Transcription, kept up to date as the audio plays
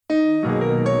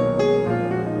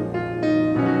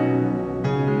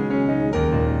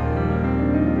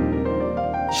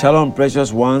Shalom,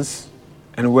 precious ones,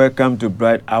 and welcome to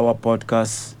Bride Hour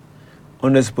Podcast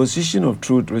on the exposition of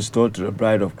truth restored to the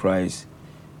bride of Christ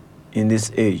in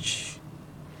this age.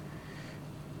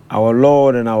 Our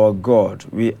Lord and our God,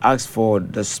 we ask for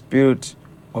the Spirit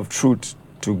of truth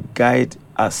to guide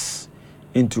us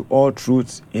into all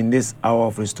truth in this hour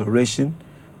of restoration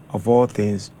of all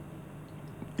things.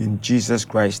 In Jesus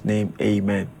Christ's name,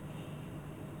 amen.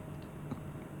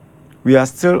 We are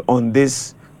still on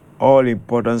this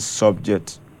all-important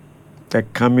subject, the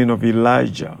coming of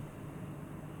Elijah.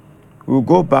 We'll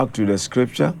go back to the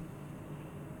scripture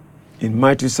in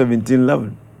Matthew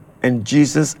 17:11. And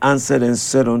Jesus answered and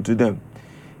said unto them,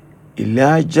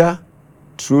 Elijah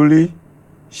truly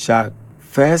shall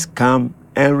first come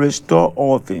and restore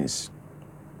all things.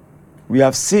 We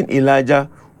have seen Elijah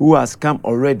who has come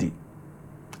already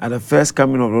at the first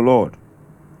coming of the Lord,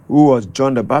 who was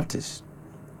John the Baptist.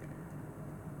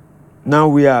 Now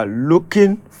we are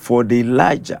looking for the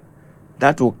Elijah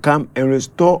that will come and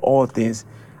restore all things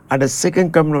at the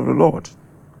second coming of the Lord.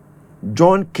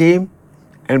 John came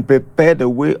and prepared the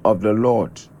way of the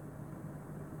Lord.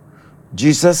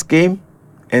 Jesus came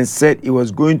and said he was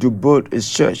going to build his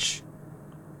church.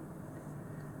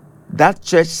 That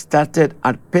church started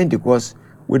at Pentecost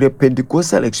with a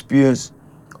Pentecostal experience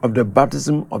of the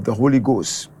baptism of the Holy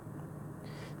Ghost.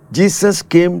 Jesus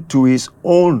came to his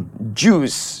own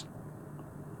Jews,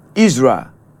 Israel,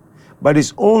 but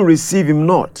his own received him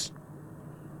not.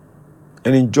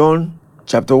 And in John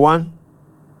chapter 1,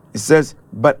 it says,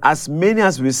 but as many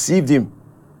as received him,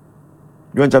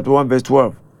 John chapter 1 verse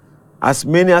 12, as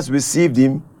many as received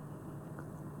him,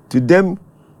 to them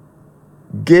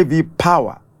gave he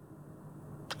power.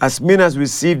 As many as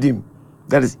received him,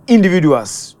 that is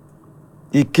individuals.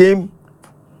 He came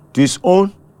to his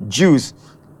own Jews,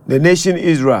 the nation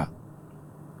Israel,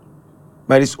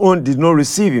 but his own did not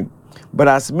receive him. But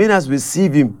as many as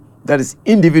received him, that is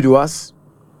individuals,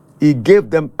 he gave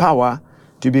them power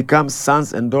to become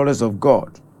sons and daughters of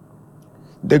God.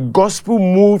 The gospel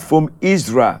moved from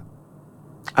Israel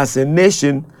as a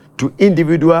nation to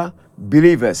individual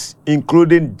believers,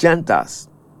 including Gentiles.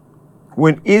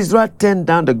 When Israel turned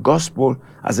down the gospel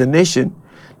as a nation,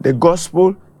 the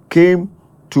gospel came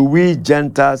to we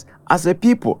Gentiles as a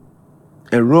people.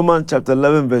 And Romans chapter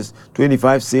 11 verse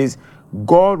 25 says,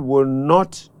 God will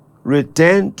not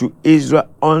return to Israel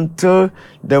until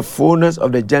the fullness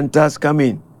of the Gentiles come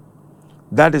in.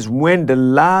 That is when the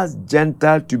last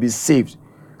Gentile to be saved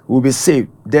will be saved.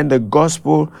 Then the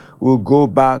gospel will go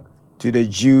back to the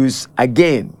Jews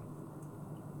again.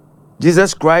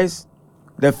 Jesus Christ,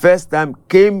 the first time,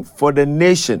 came for the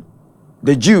nation,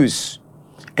 the Jews,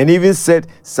 and even said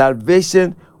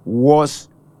salvation was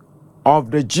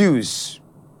of the Jews.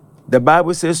 The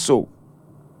Bible says so.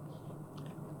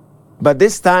 But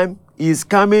this time, he is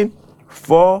coming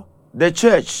for the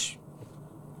church.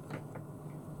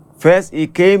 First, he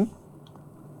came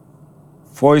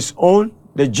for his own,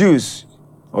 the Jews,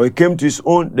 or he came to his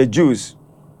own, the Jews.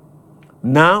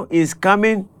 Now, he is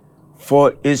coming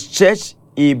for his church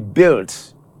he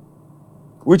built,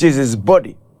 which is his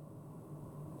body.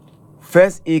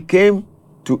 First, he came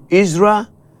to Israel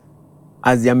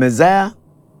as their Messiah,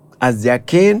 as their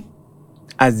King,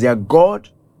 as their God,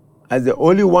 as the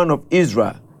only one of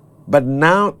Israel. But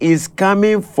now he's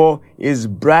coming for his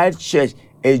bride church,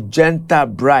 a Gentile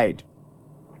bride.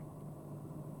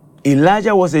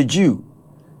 Elijah was a Jew.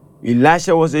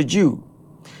 Elisha was a Jew.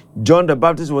 John the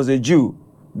Baptist was a Jew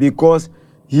because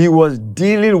he was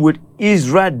dealing with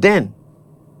Israel then.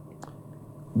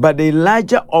 But the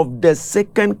Elijah of the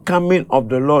second coming of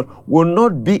the Lord will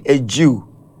not be a Jew.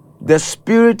 The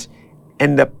spirit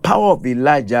and the power of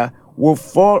Elijah will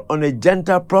fall on a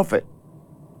Gentile prophet.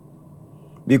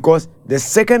 Because the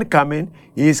second coming,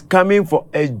 he is coming for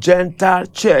a Gentile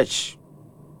church.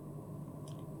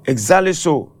 Exactly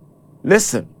so.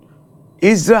 Listen,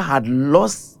 Israel had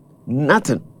lost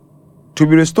nothing to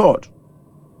be restored.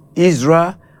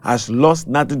 Israel has lost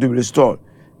nothing to be restored.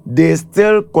 They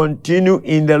still continue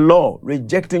in the law,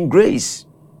 rejecting grace.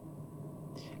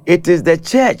 It is the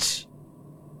church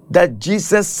that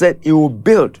Jesus said he will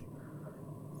build,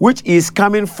 which he is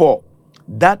coming for,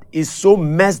 that is so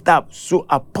messed up, so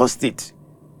apostate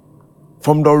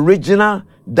from the original,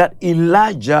 that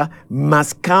Elijah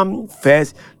must come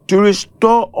first to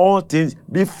restore all things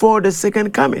before the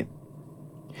second coming.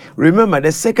 Remember,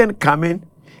 the second coming,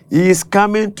 he is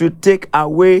coming to take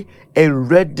away a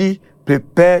ready,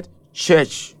 prepared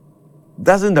church.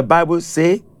 Doesn't the Bible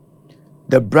say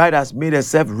the bride has made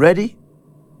herself ready?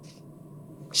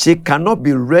 She cannot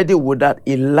be ready without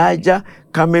Elijah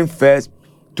coming first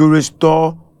to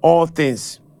restore all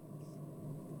things.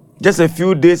 Just a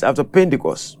few days after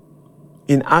Pentecost,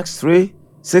 in Acts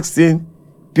 3:16,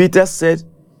 Peter said,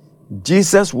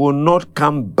 Jesus will not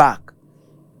come back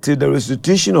till the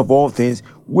restitution of all things,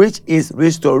 which is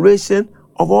restoration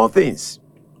of all things.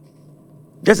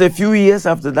 Just a few years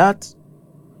after that,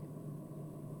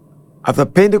 after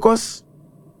Pentecost,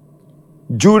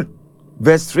 Jude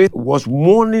verse 3 was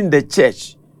warning the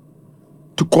church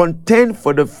to contend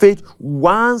for the faith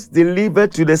once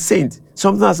delivered to the saints.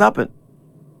 Something has happened.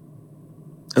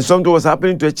 And something was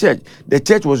happening to the church. The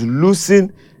church was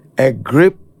losing a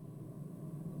grip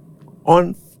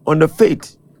on the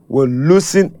faith, was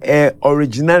losing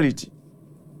originality.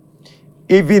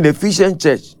 Even the Ephesian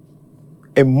church,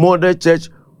 a modern church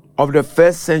of the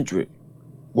first century,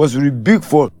 was rebuked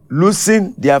for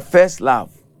losing their first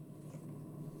love.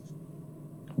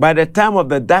 By the time of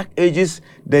the Dark Ages,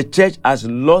 the church has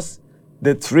lost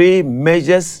the three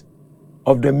measures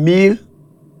of the meal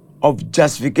of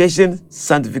justification,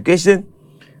 sanctification,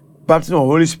 baptism of the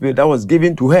Holy Spirit that was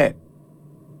given to her.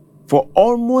 For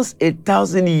almost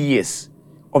 1,000 years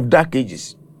of Dark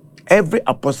Ages, every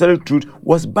apostolic truth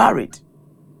was buried.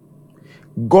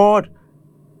 God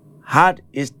had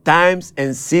his times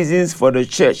and seasons for the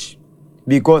church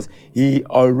because he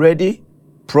already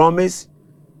promised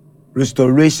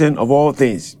restoration of all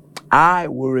things. I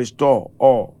will restore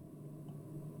all.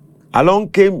 Along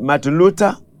came Martin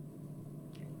Luther,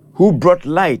 who brought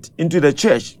light into the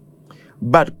church,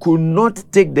 but could not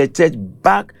take the church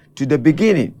back to the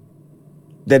beginning,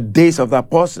 the days of the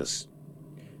apostles.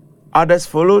 Others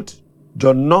followed,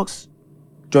 John Knox,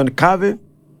 John Calvin,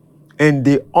 and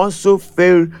they also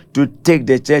failed to take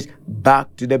the church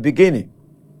back to the beginning.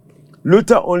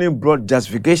 Luther only brought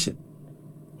justification.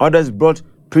 Others brought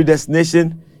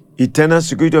predestination, eternal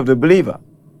security of the believer.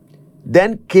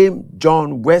 Then came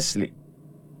John Wesley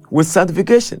with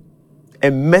sanctification,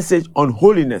 a message on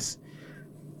holiness,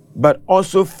 but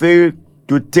also failed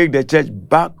to take the church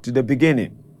back to the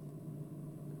beginning.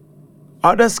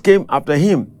 Others came after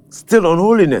him, still on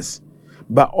holiness,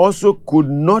 but also could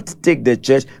not take the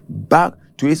church back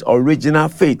to its original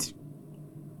faith.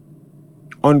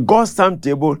 On God's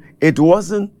timetable, it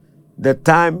wasn't the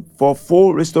time for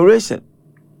full restoration.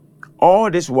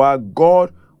 All this while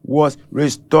God was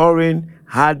restoring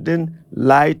hardened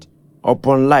light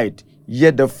upon light,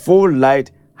 yet the full light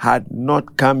had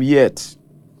not come yet.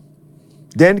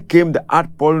 Then came the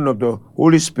outpouring of the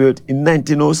Holy Spirit in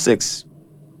 1906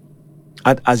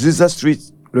 at Azusa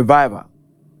Street Revival.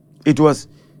 It was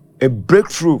a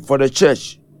breakthrough for the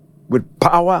church with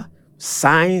power,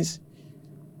 signs,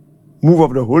 move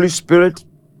of the Holy Spirit.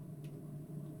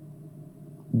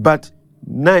 But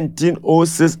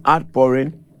 1906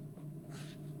 outpouring,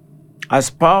 as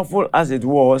powerful as it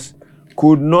was,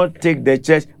 could not take the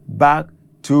church back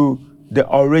to the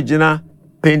original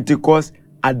Pentecost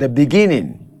at the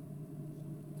beginning.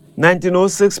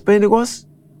 1906 Pentecost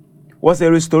was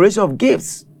a restoration of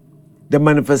gifts, the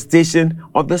manifestation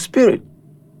of the Spirit.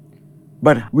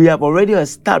 But we have already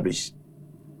established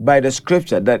by the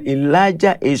scripture that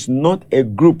Elijah is not a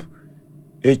group,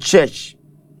 a church,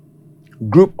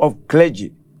 group of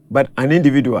clergy, but an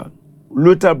individual.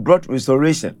 Luther brought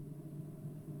restoration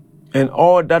and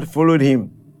all that followed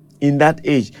him in that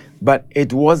age, but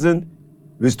it wasn't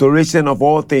restoration of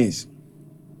all things.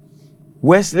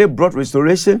 Wesley brought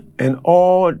restoration and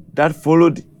all that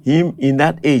followed him in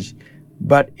that age,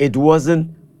 but it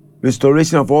wasn't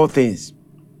restoration of all things.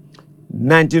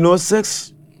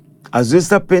 1906,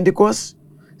 Azusa Pentecost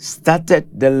started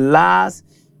the last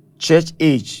church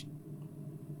age,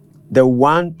 the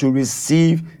one to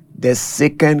receive the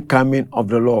second coming of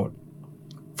the Lord.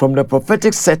 From the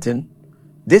prophetic setting,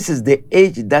 this is the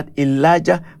age that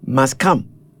Elijah must come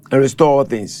and restore all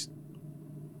things.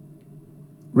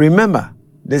 Remember,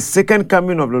 the second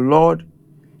coming of the Lord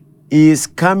is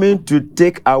coming to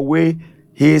take away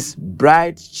his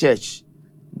bride church,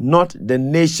 not the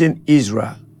nation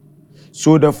Israel.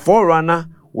 So the forerunner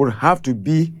would have to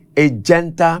be a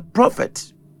Gentile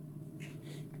prophet.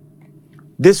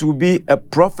 This will be a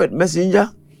prophet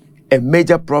messenger, a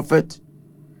major prophet,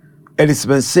 a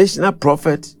dispensational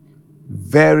prophet,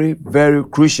 very, very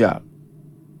crucial.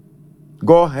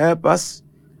 God help us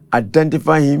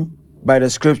identify him by the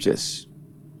scriptures.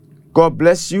 God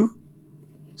bless you.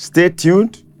 Stay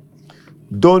tuned.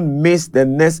 Don't miss the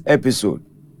next episode.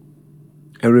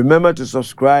 And remember to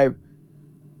subscribe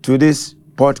to this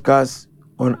podcast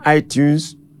on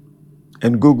iTunes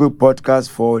and Google Podcasts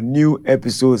for new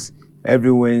episodes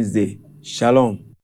every Wednesday. Shalom.